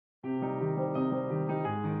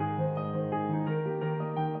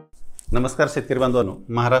नमस्कार शेतकरी बांधवांनो,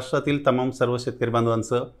 महाराष्ट्रातील तमाम सर्व शेतकरी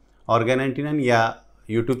बांधवांचं ऑर्गॅनिटीन या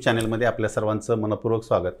यूट्यूब चॅनलमध्ये आपल्या सर्वांचं मनपूर्वक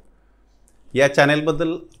स्वागत। या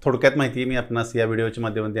चॅनलबद्दल थोडक्यात माहिती मी आपणास या व्हिडिओच्या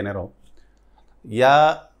माध्यमातून देणार आहोत।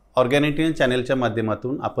 या ऑर्गॅनिटीन चॅनलच्या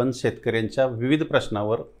माध्यमातून आपण शेतकऱ्यांच्या विविध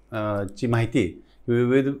प्रश्नावर ची माहिती,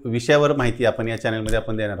 विविध विषयावर माहिती आपण या चॅनलमध्ये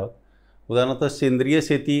आपण देणार आहोत। उदाहरणार्थ सेंद्रिय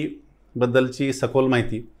शेतीबद्दलची सखोल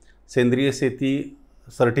माहिती, सेंद्रिय शेती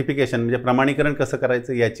सर्टिफिकेशन म्हणजे प्रमाणीकरण कसं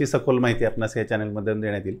करायचं याची सखोल माहिती आपणास या चॅनलमध्ये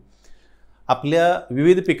देण्यात येईल। आपल्या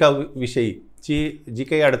विविध पिकाविषयीची जी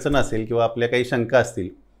काही अडचण असेल किंवा आपल्या काही शंका असतील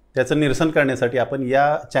त्याचं निरसन करण्यासाठी आपण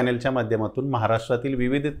या चॅनलच्या माध्यमातून महाराष्ट्रातील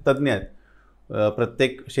विविध तज्ञ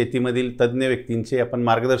प्रत्येक शेतीमधील तज्ञ व्यक्तींचे आपण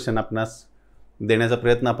मार्गदर्शन आपणास देण्याचा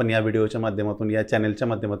प्रयत्न आपण या व्हिडिओच्या माध्यमातून या चॅनलच्या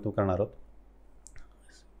माध्यमातून करणार आहोत।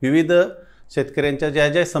 विविध शेतकऱ्यांच्या ज्या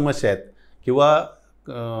ज्या समस्या आहेत किंवा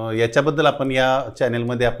याच्याबद्दल आपण या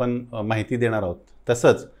चॅनलमध्ये आपण माहिती देणार आहोत।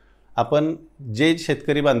 तसंच आपण जे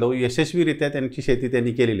शेतकरी बांधव यशस्वीरित्या त्यांची शेती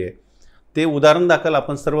त्यांनी केलेली आहे ते उदाहरण दाखल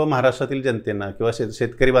आपण सर्व महाराष्ट्रातील जनतेना किंवा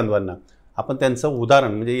शेतकरी बांधवांना आपण त्यांचं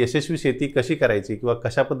उदाहरण म्हणजे यशस्वी शेती कशी करायची किंवा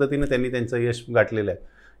कशा पद्धतीने त्यांनी त्यांचं यश गाठलेलं आहे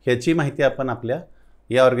ह्याची माहिती आपण आपल्या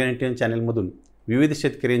या ऑर्गॅनिटीन चॅनलमधून विविध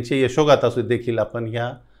शेतकऱ्यांचे यशोगाथा देखील आपण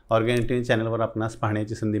ह्या ऑर्गॅनिटीन चॅनलवर आपणास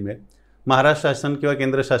पाहण्याची संधी मिळेल। महाराष्ट्र शासन किंवा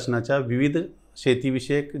केंद्र शासनाच्या विविध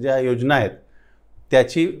शेतीविषयक ज्या योजना आहेत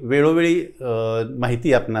त्याची वेळोवेळी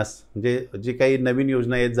माहिती आपणास म्हणजे जी काही नवीन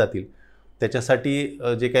योजना येत जातील त्याच्यासाठी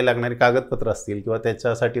जे काही लागणारे कागदपत्र असतील किंवा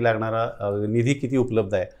त्याच्यासाठी लागणारा निधी किती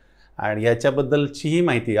उपलब्ध आहे आणि याच्याबद्दलचीही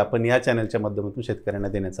माहिती आपण या चॅनलच्या माध्यमातून शेतकऱ्यांना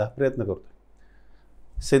देण्याचा प्रयत्न करतो।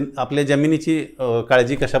 आपल्या जमिनीची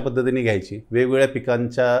काळजी कशा पद्धतीने घ्यायची, वेगवेगळ्या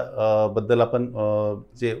पिकांच्या बद्दल आपण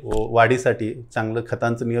जे वाढीसाठी चांगलं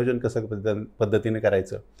खतांचं नियोजन कसं पद्धतीने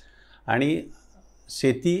करायचं आणि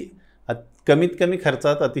शेती कमीत कमी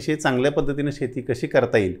खर्चात अतिशय चांगल्या पद्धतीने शेती कशी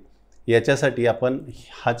करता येईल याच्यासाठी आपण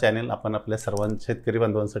हा चॅनल आपण आपल्या सर्व शेतकरी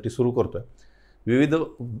बांधवांसाठी सुरू करतोय। विविध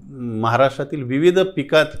महाराष्ट्रातील विविध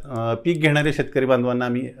पीक घेणारे शेतकरी बांधवांना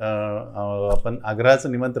आम्ही आपण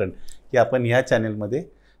आग्रहाचं निमंत्रण की आपण ह्या चॅनलमध्ये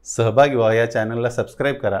सहभागी व्हा, या चॅनलला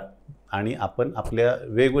सबस्क्राईब करा आणि आपण आपल्या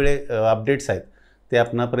वेगवेगळे अपडेट्स आहेत ते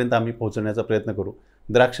आपणापर्यंत आम्ही पोहोचवण्याचा प्रयत्न करू।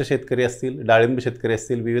 द्राक्ष शेतकरी असतील, डाळिंब शेतकरी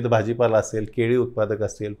असतील, विविध भाजीपाला असेल, केळी उत्पादक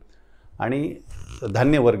असतील आणि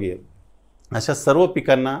धान्यवर्गीय अशा सर्व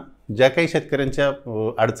पिकांना ज्या काही शेतकऱ्यांच्या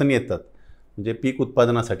अडचणी येतात म्हणजे पीक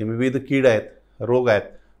उत्पादनासाठी विविध कीड आहेत, रोग आहेत,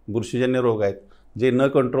 बुरशीजन्य रोग आहेत, जे न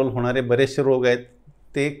कंट्रोल होणारे बरेचसे रोग आहेत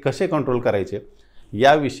ते कसे कंट्रोल करायचे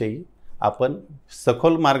याविषयी आपण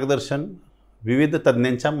सखोल मार्गदर्शन विविध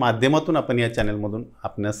तज्ञांच्या माध्यमातून आपण या चॅनलमधून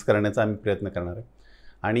आपणास करण्याचा आम्ही प्रयत्न करणार आहे।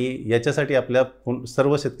 आणि याच्यासाठी आपल्या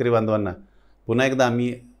सर्व शेतकरी बांधवांना पुन्हा एकदा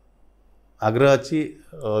आम्ही आग्रहाची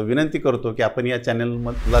विनंती करतो की आपण या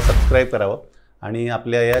चॅनलला सबस्क्राईब करावं आणि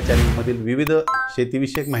आपल्या या चॅनलमधील विविध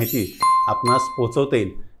शेतीविषयक माहिती आपणास पोहोचवता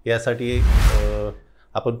येईल यासाठी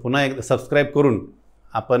आपण पुन्हा एकदा सबस्क्राईब करून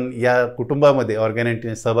आपण या कुटुंबामध्ये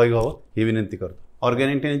ऑर्गॅनिटीन सहभागी व्हावं ही विनंती करतो।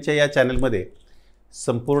 ऑर्गॅनिटीनच्या या चॅनलमध्ये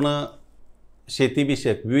संपूर्ण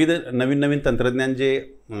शेतीविषयक विविध नवीन नवीन तंत्रज्ञान जे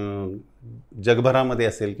जगभरामध्ये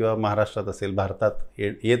असेल किंवा महाराष्ट्रात असेल भारतात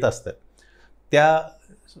येत असतं त्या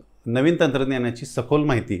नवीन तंत्रज्ञानाची सखोल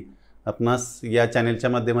माहिती आपणास या चॅनलच्या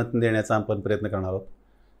माध्यमातून देण्याचा आपण प्रयत्न करणार आहोत।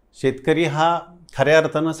 शेतकरी हा खऱ्या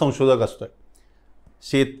अर्थानं संशोधक असतो।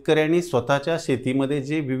 शेतकऱ्यांनी स्वतःच्या शेतीमध्ये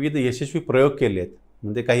जे विविध यशस्वी प्रयोग केले आहेत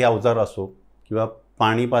म्हणजे काही अवजार असो किंवा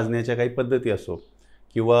पाणी पाजण्याच्या काही पद्धती असो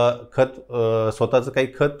किंवा खत स्वतःचं काही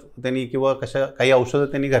खत त्यांनी किंवा काही औषधं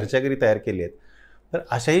त्यांनी घरच्या घरी तयार केली आहेत तर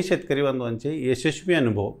अशाही शेतकरी बांधवांचे यशस्वी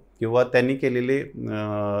अनुभव किंवा त्यांनी केलेले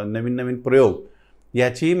नवीन नवीन प्रयोग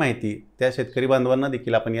याचीही माहिती त्या शेतकरी बांधवांना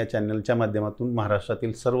देखील आपण या चॅनलच्या माध्यमातून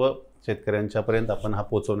महाराष्ट्रातील सर्व शेतकऱ्यांच्यापर्यंत आपण हा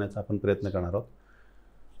पोहोचवण्याचा आपण प्रयत्न करणार आहोत।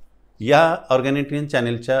 या ऑर्गॅनिटीन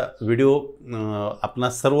चॅनलच्या व्हिडिओ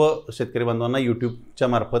आपणास सर्व शेतकरी बांधवांना यूट्यूबच्या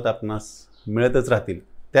मार्फत आपणास मिळतच राहतील।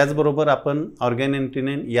 त्याचबरोबर आपण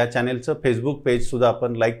ऑर्गॅनिटीन या चॅनलचं फेसबुक पेजसुद्धा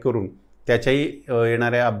आपण लाईक करून त्याच्याही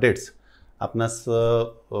येणाऱ्या अपडेट्स आपणास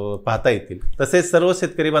पाहता येतील। तसेच सर्व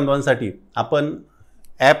शेतकरी बांधवांसाठी आपण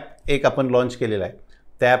ॲप एक आपण लॉन्च केलेला आहे।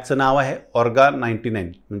 त्या ॲपचं नाव आहे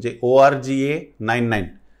Orga99 म्हणजे ORGA99।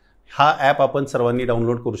 हा ॲप आपण सर्वांनी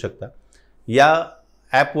डाउनलोड करू शकता। या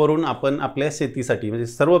ॲपवरून आपण आपल्या शेतीसाठी म्हणजे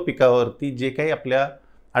सर्व पिकावरती जे काही आपल्या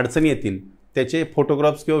अडचणी येतील त्याचे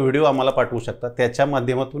फोटोग्राफ्स किंवा व्हिडिओ आम्हाला पाठवू शकता। त्याच्या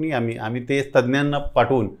माध्यमातूनही आम्ही ते तज्ञांना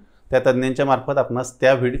पाठवून त्या तज्ञांच्या मार्फत आपणास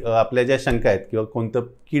त्या आपल्या ज्या शंका आहेत किंवा कोणतं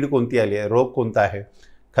कीड कोणती आली आहे, रोग कोणता आहे,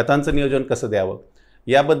 खतांचं नियोजन कसं द्यावं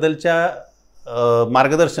याबद्दलच्या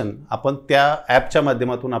मार्गदर्शन आपण त्या ॲपच्या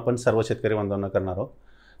माध्यमातून आपण सर्व शेतकरी बांधवांना करणार आहोत।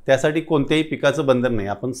 त्यासाठी कोणत्याही पिकाचं बंधन नाही.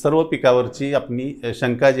 आपण सर्व पिकावरची आपली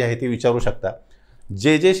शंका जी आहे ती विचारू शकता.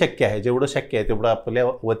 जे जे शक्य आहे, जेवढं शक्य आहे तेवढं आपल्या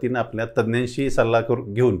वतीनं आपल्या तज्ज्ञांशी सल्ला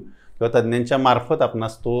घेऊन किंवा तज्ज्ञांच्या मार्फत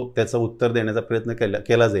आपणास त्याचं उत्तर देण्याचा प्रयत्न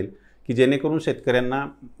केला जाईल, की जेणेकरून शेतकऱ्यांना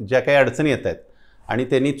ज्या काही अडचणी येत आहेत आणि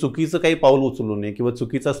त्यांनी चुकीचं काही पाऊल उचलू नये किंवा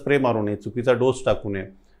चुकीचा स्प्रे मारू नये, चुकीचा डोस टाकू नये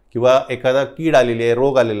किंवा एखादा कीड आलेली आहे,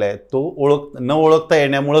 रोग आलेला आहे, तो न ओळखता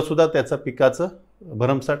येण्यामुळं सुद्धा त्याचं पिकाचं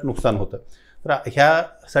भरमसाठ नुकसान होतं. तर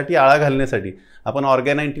ह्यासाठी आळा घालण्यासाठी आपण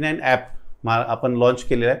ऑर्गॅ99 ॲप आपण लॉन्च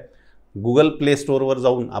केलेला आहे. गुगल प्ले स्टोअरवर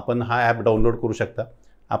जाऊन आपण हा ॲप डाउनलोड करू शकता.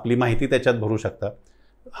 आपली माहिती त्याच्यात भरू शकता.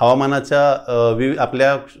 हवामानाच्या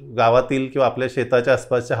आपल्या गावातील किंवा आपल्या शेताच्या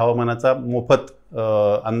आसपासच्या हवामानाचा मोफत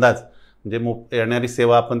अंदाज म्हणजे येणारी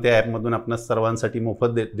सेवा आपण त्या ॲपमधून आपणास सर्वांसाठी मोफत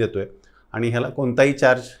देतो आहे. आणि ह्याला कोणताही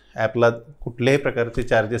चार्ज, ॲपला कुठल्याही प्रकारचे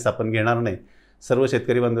चार्जेस आपण घेणार नाही. सर्व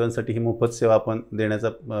शेतकरी बांधवांसाठी ही मोफत सेवा आपण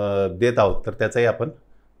देत आहोत, तर त्याचाही आपण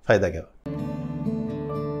फायदा घ्यावा.